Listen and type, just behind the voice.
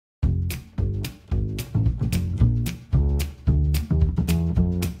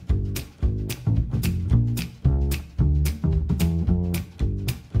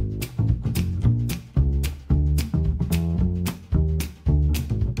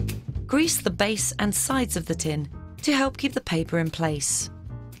Grease the base and sides of the tin to help keep the paper in place.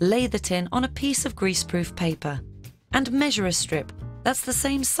 Lay the tin on a piece of greaseproof paper and measure a strip that's the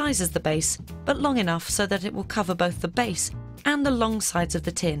same size as the base but long enough so that it will cover both the base and the long sides of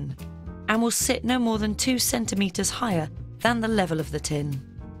the tin and will sit no more than 2 centimeters higher than the level of the tin.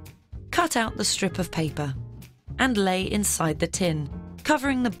 Cut out the strip of paper and lay inside the tin,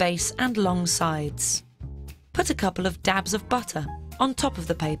 covering the base and long sides. Put a couple of dabs of butter on top of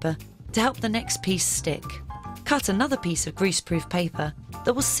the paper to help the next piece stick. Cut another piece of greaseproof paper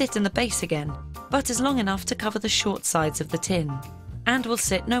that will sit in the base again, but is long enough to cover the short sides of the tin, and will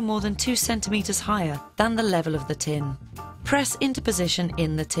sit no more than 2 centimeters higher than the level of the tin. Press into position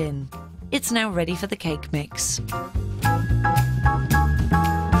in the tin. It's now ready for the cake mix.